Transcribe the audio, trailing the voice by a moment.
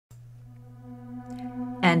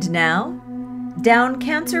And now, Down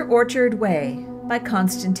Cancer Orchard Way by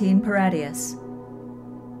Konstantine Paradias.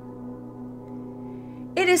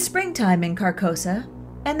 It is springtime in Carcosa,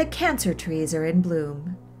 and the cancer trees are in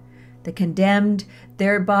bloom. The condemned,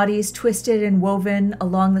 their bodies twisted and woven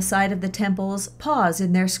along the side of the temples, pause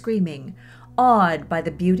in their screaming, awed by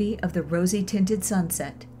the beauty of the rosy-tinted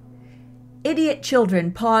sunset. Idiot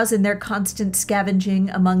children pause in their constant scavenging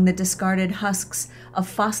among the discarded husks of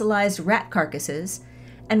fossilized rat carcasses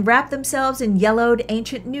and wrap themselves in yellowed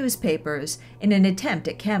ancient newspapers in an attempt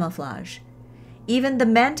at camouflage. Even the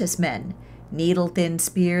mantis men, needle-thin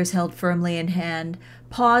spears held firmly in hand,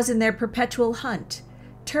 pause in their perpetual hunt,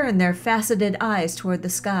 turn their faceted eyes toward the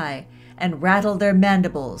sky, and rattle their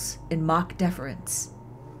mandibles in mock deference.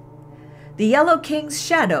 The Yellow King's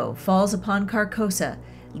shadow falls upon Carcosa,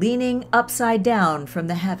 leaning upside down from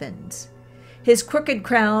the heavens. His crooked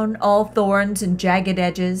crown, all thorns and jagged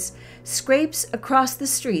edges, scrapes across the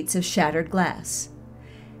streets of shattered glass.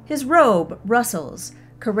 His robe rustles,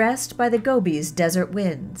 caressed by the Gobi's desert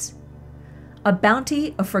winds. A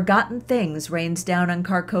bounty of forgotten things rains down on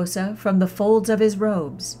Carcosa from the folds of his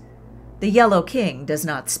robes. The Yellow King does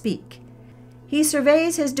not speak. He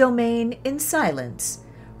surveys his domain in silence,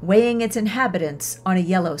 weighing its inhabitants on a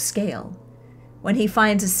yellow scale. When he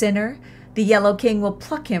finds a sinner, the Yellow King will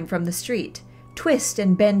pluck him from the street, twist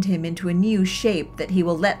and bend him into a new shape that he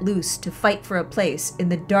will let loose to fight for a place in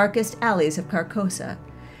the darkest alleys of Carcosa,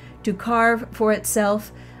 to carve for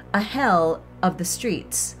itself a hell of the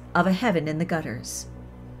streets, of a heaven in the gutters.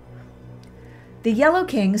 The Yellow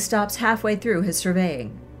King stops halfway through his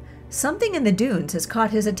surveying. Something in the dunes has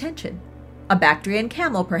caught his attention. A Bactrian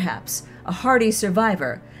camel, perhaps, a hardy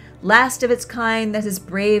survivor, last of its kind that has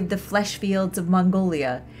braved the flesh fields of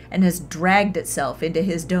Mongolia and has dragged itself into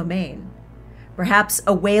his domain. Perhaps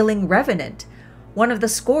a wailing revenant, one of the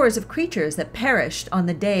scores of creatures that perished on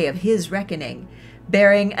the day of his reckoning,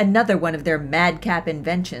 bearing another one of their madcap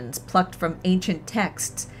inventions plucked from ancient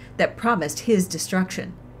texts that promised his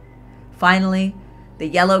destruction. Finally, the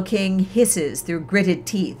Yellow King hisses through gritted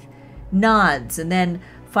teeth, nods, and then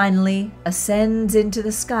finally ascends into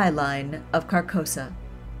the skyline of Carcosa.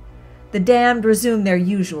 The damned resume their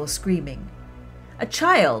usual screaming. A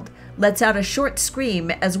child lets out a short scream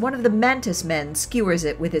as one of the mantis men skewers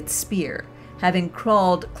it with its spear, having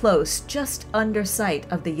crawled close just under sight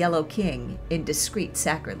of the Yellow King in discreet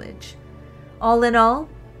sacrilege. All in all,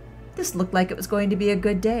 this looked like it was going to be a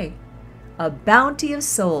good day. A bounty of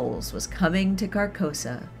souls was coming to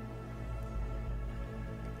Carcosa.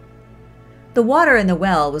 The water in the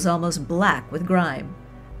well was almost black with grime.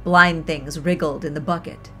 Blind things wriggled in the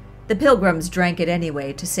bucket. The pilgrims drank it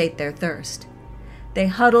anyway to sate their thirst. They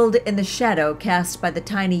huddled in the shadow cast by the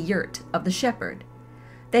tiny yurt of the shepherd.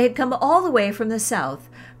 They had come all the way from the south,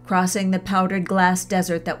 crossing the powdered glass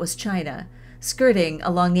desert that was China, skirting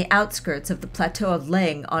along the outskirts of the plateau of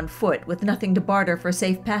Leng on foot with nothing to barter for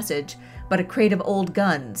safe passage but a crate of old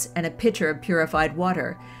guns and a pitcher of purified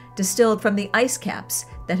water, distilled from the ice caps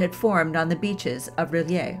that had formed on the beaches of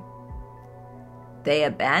Rilliers. "They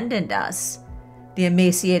abandoned us," the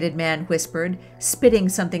emaciated man whispered, spitting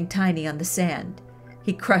something tiny on the sand.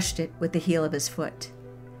 He crushed it with the heel of his foot.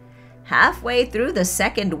 "Halfway through the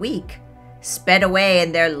second week. Sped away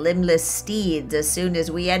in their limbless steeds as soon as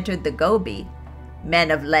we entered the Gobi. Men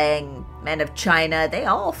of Leng, men of China, they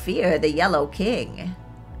all fear the Yellow King."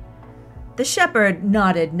 The shepherd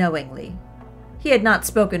nodded knowingly. He had not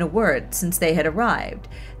spoken a word since they had arrived.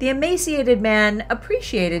 The emaciated man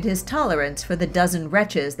appreciated his tolerance for the dozen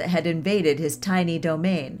wretches that had invaded his tiny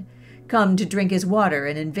domain, come to drink his water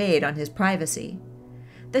and invade on his privacy.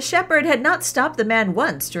 The shepherd had not stopped the man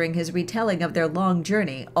once during his retelling of their long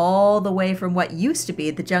journey all the way from what used to be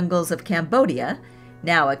the jungles of Cambodia,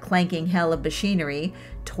 now a clanking hell of machinery,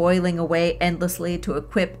 toiling away endlessly to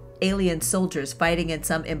equip alien soldiers fighting in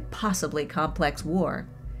some impossibly complex war.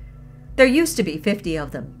 There used to be 50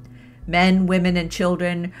 of them, men, women, and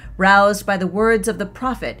children, roused by the words of the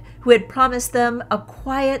prophet who had promised them a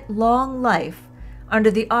quiet, long life under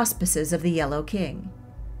the auspices of the Yellow King.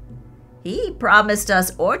 "He promised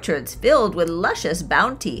us orchards filled with luscious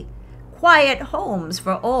bounty, quiet homes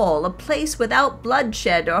for all, a place without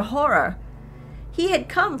bloodshed or horror. He had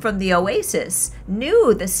come from the oasis,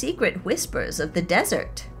 knew the secret whispers of the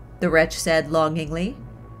desert," the wretch said longingly.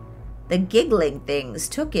 "The giggling things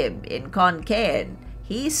took him in Concain.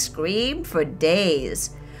 He screamed for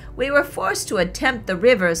days. We were forced to attempt the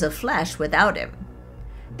rivers of flesh without him.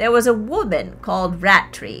 There was a woman called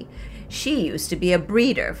Rattree. She used to be a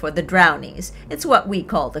breeder for the drownies. It's what we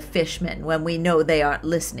call the fishmen when we know they aren't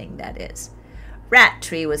listening, that is.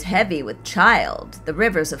 Rattree was heavy with child. The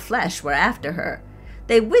rivers of flesh were after her.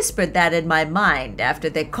 They whispered that in my mind after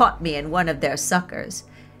they caught me in one of their suckers.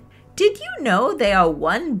 Did you know they are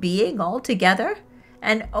one being altogether?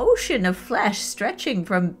 An ocean of flesh stretching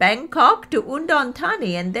from Bangkok to Udon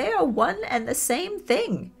Thani, and they are one and the same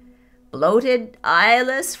thing. Bloated,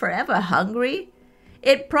 eyeless, forever hungry.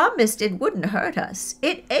 It promised it wouldn't hurt us.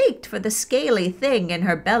 It ached for the scaly thing in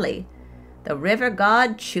her belly. The river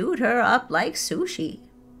god chewed her up like sushi.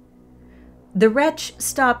 The wretch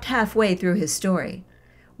stopped halfway through his story.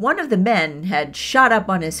 One of the men had shot up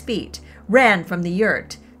on his feet, ran from the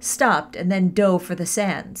yurt, stopped, and then dove for the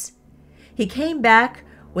sands. He came back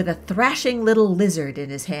with a thrashing little lizard in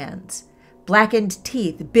his hands. Blackened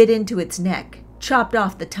teeth bit into its neck, chopped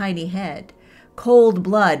off the tiny head. Cold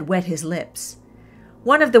blood wet his lips.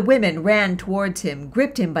 One of the women ran towards him,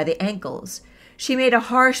 gripped him by the ankles. She made a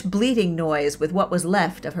harsh bleating noise with what was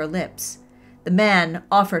left of her lips. The man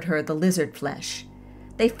offered her the lizard flesh.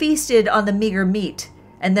 They feasted on the meager meat,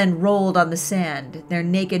 and then rolled on the sand, their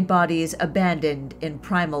naked bodies abandoned in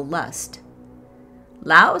primal lust.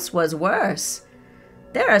 Laos was worse.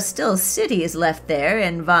 There are still cities left there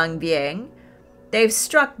in Vang Vieng. They've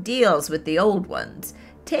struck deals with the old ones,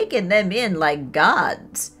 taken them in like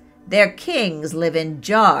gods. Their kings live in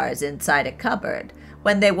jars inside a cupboard.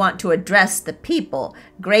 When they want to address the people,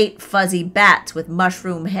 great fuzzy bats with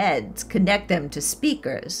mushroom heads connect them to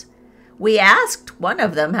speakers. We asked one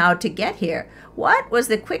of them how to get here. What was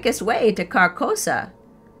the quickest way to Carcosa?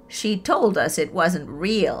 She told us it wasn't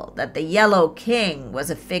real, that the Yellow King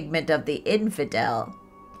was a figment of the infidel.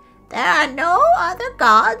 There are no other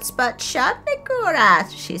gods but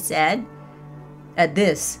Shatnikurat, she said. At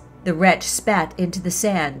this, the wretch spat into the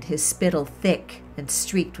sand, his spittle thick and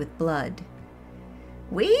streaked with blood.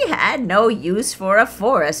 We had no use for a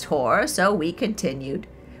forest whore, so we continued.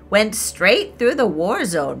 Went straight through the war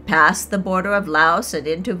zone, past the border of Laos and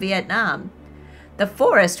into Vietnam. The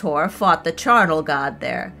forest whore fought the charnel god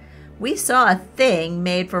there. We saw a thing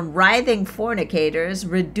made from writhing fornicators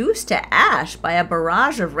reduced to ash by a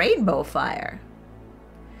barrage of rainbow fire.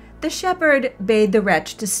 The shepherd bade the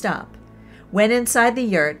wretch to stop, went inside the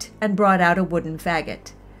yurt, and brought out a wooden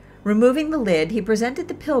faggot. Removing the lid, he presented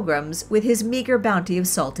the pilgrims with his meager bounty of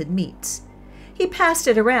salted meats. He passed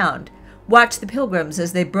it around, watched the pilgrims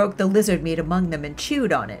as they broke the lizard meat among them and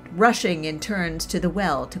chewed on it, rushing in turns to the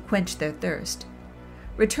well to quench their thirst.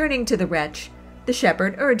 Returning to the wretch, the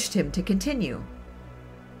shepherd urged him to continue.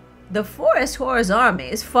 The forest whore's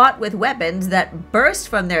armies fought with weapons that burst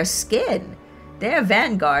from their skin. Their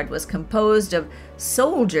vanguard was composed of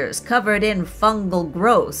soldiers covered in fungal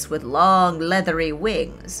growths with long leathery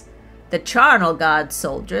wings. The charnel god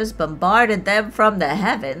soldiers bombarded them from the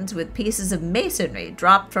heavens with pieces of masonry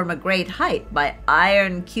dropped from a great height by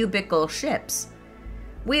iron cubical ships.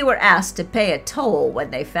 We were asked to pay a toll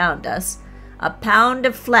when they found us, a pound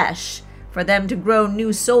of flesh for them to grow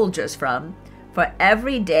new soldiers from, for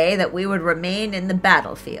every day that we would remain in the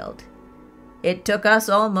battlefield. It took us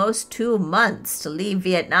almost 2 months to leave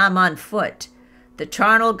Vietnam on foot. The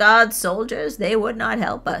charnel god soldiers, they would not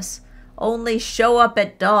help us, only show up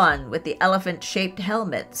at dawn with the elephant-shaped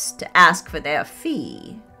helmets to ask for their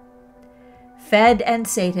fee. Fed and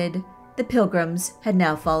sated, the pilgrims had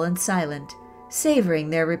now fallen silent,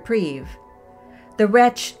 savoring their reprieve. The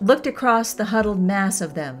wretch looked across the huddled mass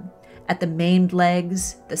of them, at the maimed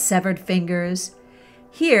legs, the severed fingers.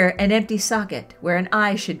 Here an empty socket where an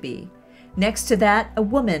eye should be. Next to that, a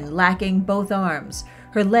woman lacking both arms,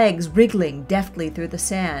 her legs wriggling deftly through the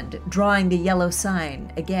sand, drawing the yellow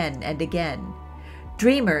sign again and again.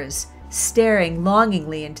 Dreamers staring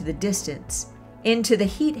longingly into the distance, into the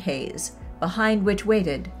heat haze behind which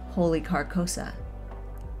waited holy Carcosa.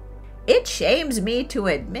 It shames me to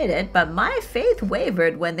admit it, but my faith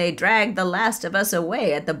wavered when they dragged the last of us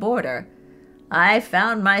away at the border. I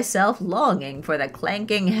found myself longing for the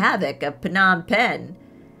clanking havoc of Phnom Penh.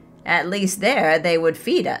 At least there they would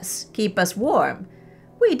feed us, keep us warm.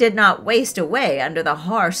 We did not waste away under the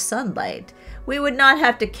harsh sunlight. We would not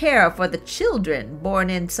have to care for the children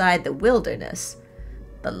born inside the wilderness.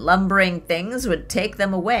 The lumbering things would take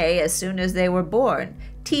them away as soon as they were born,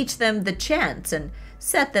 teach them the chants, and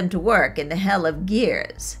set them to work in the hell of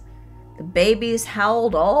gears. The babies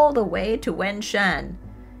howled all the way to Wen Shan.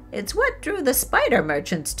 It's what drew the spider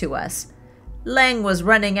merchants to us. Leng was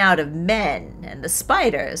running out of men, and the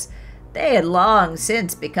spiders, they had long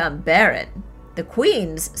since become barren. The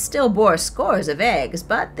queens still bore scores of eggs,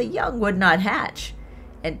 but the young would not hatch.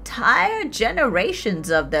 Entire generations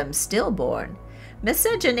of them stillborn.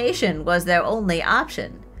 Miscegenation was their only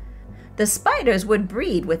option. The spiders would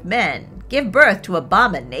breed with men, give birth to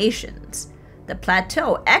abominations. The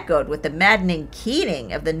plateau echoed with the maddening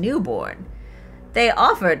keening of the newborn. They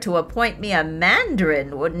offered to appoint me a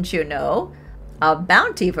mandarin, wouldn't you know? A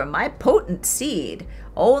bounty for my potent seed,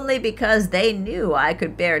 only because they knew I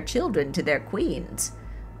could bear children to their queens.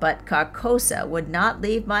 But Carcosa would not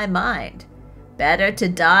leave my mind. Better to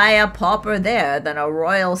die a pauper there than a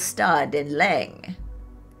royal stud in Leng."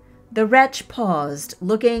 The wretch paused,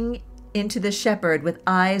 looking into the shepherd with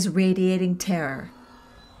eyes radiating terror.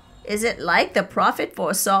 "Is it like the prophet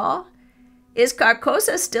foresaw? Is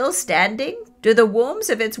Carcosa still standing? Do the wombs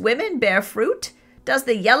of its women bear fruit? Does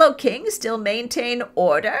the Yellow King still maintain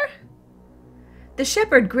order?" The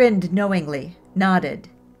shepherd grinned knowingly, nodded.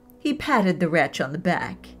 He patted the wretch on the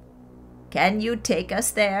back. "Can you take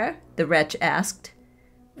us there?" the wretch asked.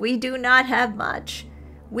 "We do not have much.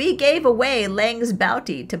 We gave away Leng's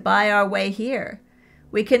bounty to buy our way here.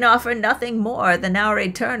 We can offer nothing more than our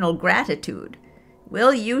eternal gratitude.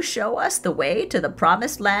 Will you show us the way to the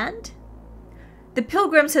promised land?" The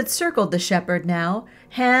pilgrims had circled the shepherd now,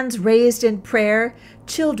 hands raised in prayer,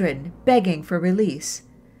 children begging for release.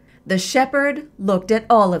 The shepherd looked at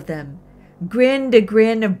all of them, grinned a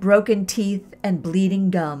grin of broken teeth and bleeding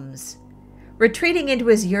gums. Retreating into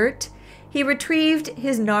his yurt, he retrieved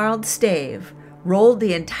his gnarled stave, rolled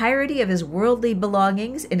the entirety of his worldly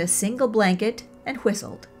belongings in a single blanket, and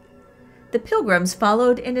whistled. The pilgrims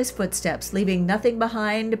followed in his footsteps, leaving nothing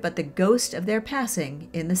behind but the ghost of their passing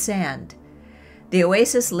in the sand. The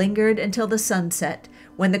oasis lingered until the sunset,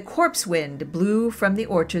 when the corpse wind blew from the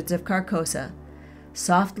orchards of Carcosa.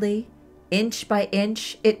 Softly, inch by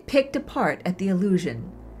inch, it picked apart at the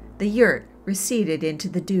illusion. The yurt receded into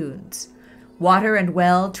the dunes. Water and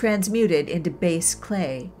well transmuted into base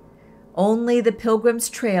clay. Only the pilgrim's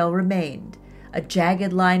trail remained, a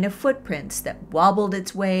jagged line of footprints that wobbled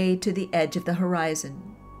its way to the edge of the horizon.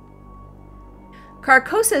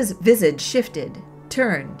 Carcosa's visage shifted,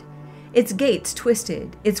 turned. Its gates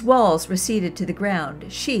twisted, its walls receded to the ground,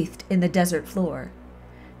 sheathed in the desert floor.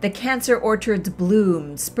 The cancer orchards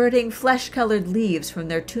bloomed, spurting flesh-colored leaves from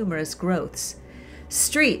their tumorous growths.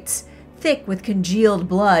 Streets, thick with congealed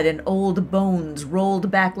blood and old bones,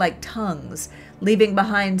 rolled back like tongues, leaving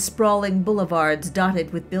behind sprawling boulevards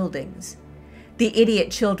dotted with buildings. The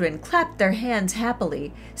idiot children clapped their hands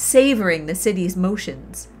happily, savoring the city's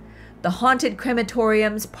motions. The haunted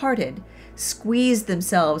crematoriums parted, squeezed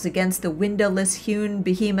themselves against the windowless-hewn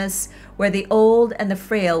behemoths where the old and the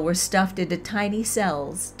frail were stuffed into tiny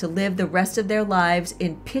cells to live the rest of their lives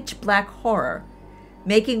in pitch-black horror,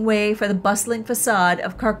 making way for the bustling facade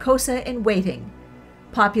of Carcosa in waiting,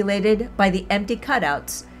 populated by the empty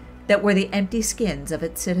cutouts that were the empty skins of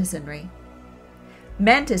its citizenry.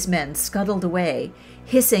 Mantis men scuttled away,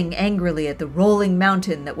 hissing angrily at the rolling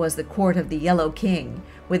mountain that was the court of the Yellow King,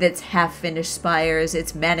 with its half-finished spires,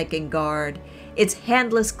 its mannequin guard, its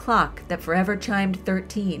handless clock that forever chimed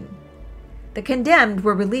 13. The condemned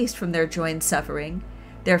were released from their joined suffering,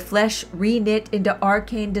 their flesh reknit into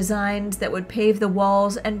arcane designs that would pave the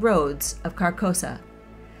walls and roads of Carcosa.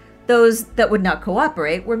 Those that would not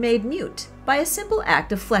cooperate were made mute by a simple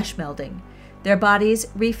act of flesh melding, their bodies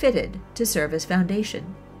refitted to serve as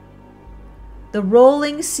foundation. The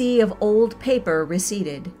rolling sea of old paper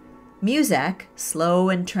receded. Music, slow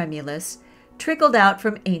and tremulous, trickled out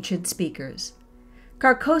from ancient speakers.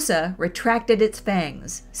 Carcosa retracted its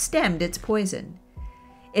fangs, stemmed its poison.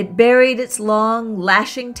 It buried its long,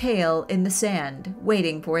 lashing tail in the sand,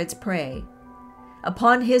 waiting for its prey.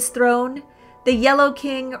 Upon his throne, the Yellow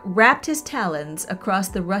King wrapped his talons across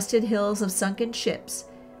the rusted hills of sunken ships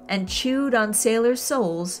and chewed on sailors'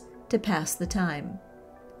 souls to pass the time.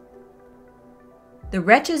 The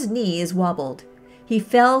wretch's knees wobbled. He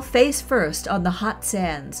fell face first on the hot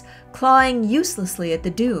sands, clawing uselessly at the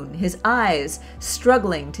dune, his eyes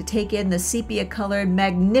struggling to take in the sepia-colored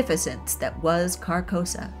magnificence that was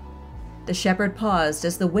Carcosa. The shepherd paused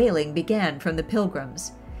as the wailing began from the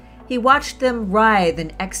pilgrims. He watched them writhe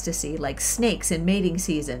in ecstasy like snakes in mating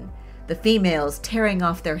season, the females tearing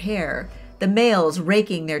off their hair, the males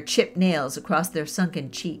raking their chipped nails across their sunken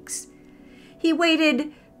cheeks. He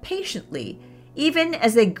waited patiently, even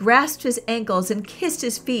as they grasped his ankles and kissed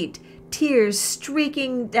his feet, tears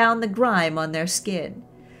streaking down the grime on their skin.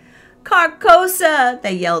 "Carcosa!"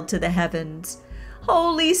 they yelled to the heavens.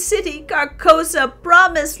 "Holy city, Carcosa,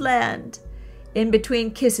 promised land!" in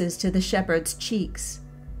between kisses to the shepherd's cheeks.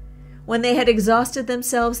 When they had exhausted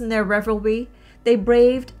themselves in their revelry, they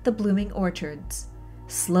braved the blooming orchards.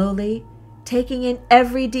 Slowly, taking in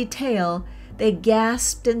every detail, they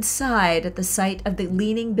gasped and sighed at the sight of the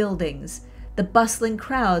leaning buildings, the bustling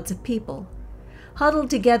crowds of people. Huddled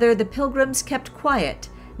together, the pilgrims kept quiet,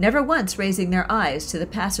 never once raising their eyes to the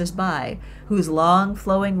passers-by, whose long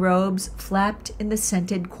flowing robes flapped in the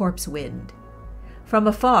scented corpse wind. From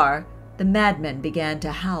afar, the madman began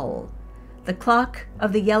to howl. The clock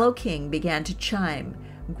of the Yellow King began to chime,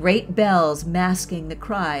 great bells masking the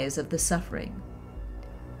cries of the suffering.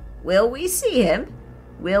 "Will we see him?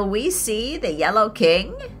 Will we see the Yellow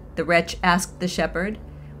King?" the wretch asked the shepherd.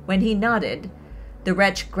 When he nodded, the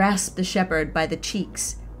wretch grasped the shepherd by the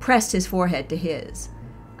cheeks, pressed his forehead to his.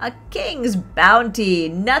 "A king's bounty,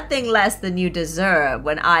 nothing less than you deserve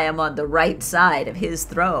when I am on the right side of his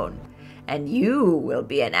throne. And you will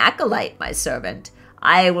be an acolyte, my servant.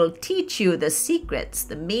 I will teach you the secrets,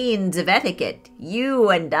 the means of etiquette, you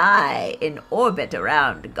and I in orbit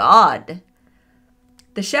around God."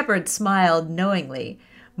 The shepherd smiled knowingly,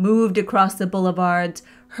 moved across the boulevards,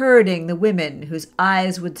 herding the women whose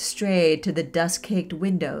eyes would stray to the dust-caked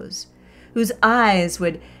windows, whose eyes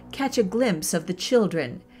would catch a glimpse of the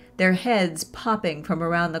children, their heads popping from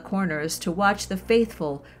around the corners to watch the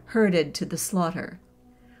faithful herded to the slaughter.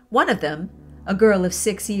 One of them, a girl of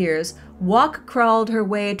 6 years, walk-crawled her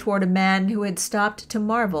way toward a man who had stopped to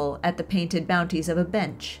marvel at the painted bounties of a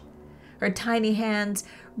bench. Her tiny hands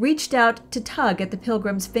reached out to tug at the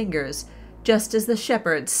pilgrim's fingers, just as the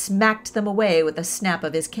shepherd smacked them away with a snap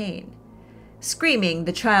of his cane. Screaming,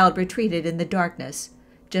 the child retreated in the darkness,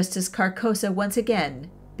 just as Carcosa once again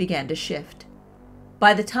began to shift.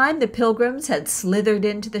 By the time the pilgrims had slithered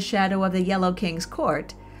into the shadow of the Yellow King's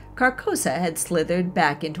court, Carcosa had slithered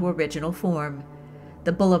back into original form.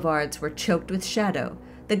 The boulevards were choked with shadow,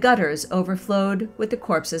 the gutters overflowed with the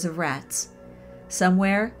corpses of rats.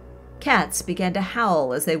 Somewhere, cats began to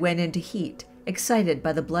howl as they went into heat, excited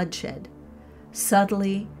by the bloodshed.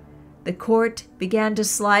 Subtly, the court began to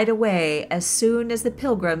slide away as soon as the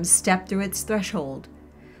pilgrims stepped through its threshold.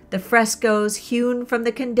 The frescoes hewn from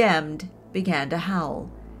the condemned began to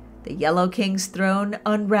howl. The Yellow King's throne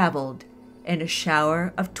unraveled in a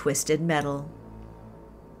shower of twisted metal.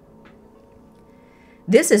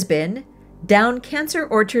 This has been Down Cancer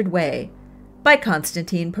Orchard Way by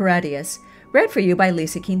Konstantine Paradias, read for you by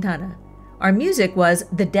Lisa Quintana. Our music was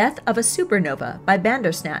The Death of a Supernova by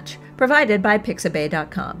Bandersnatch, provided by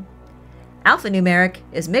Pixabay.com. Alphanumeric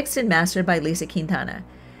is mixed and mastered by Lisa Quintana.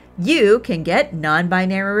 You can get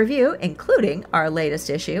Non-Binary Review, including our latest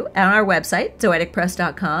issue, on our website,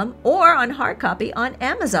 zoeticpress.com, or on hard copy on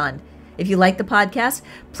Amazon. If you like the podcast,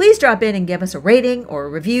 please drop in and give us a rating or a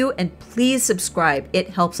review, and please subscribe.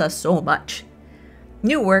 It helps us so much.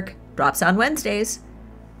 New work drops on Wednesdays.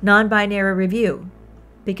 Non-Binary Review,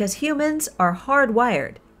 because humans are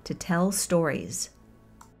hardwired to tell stories.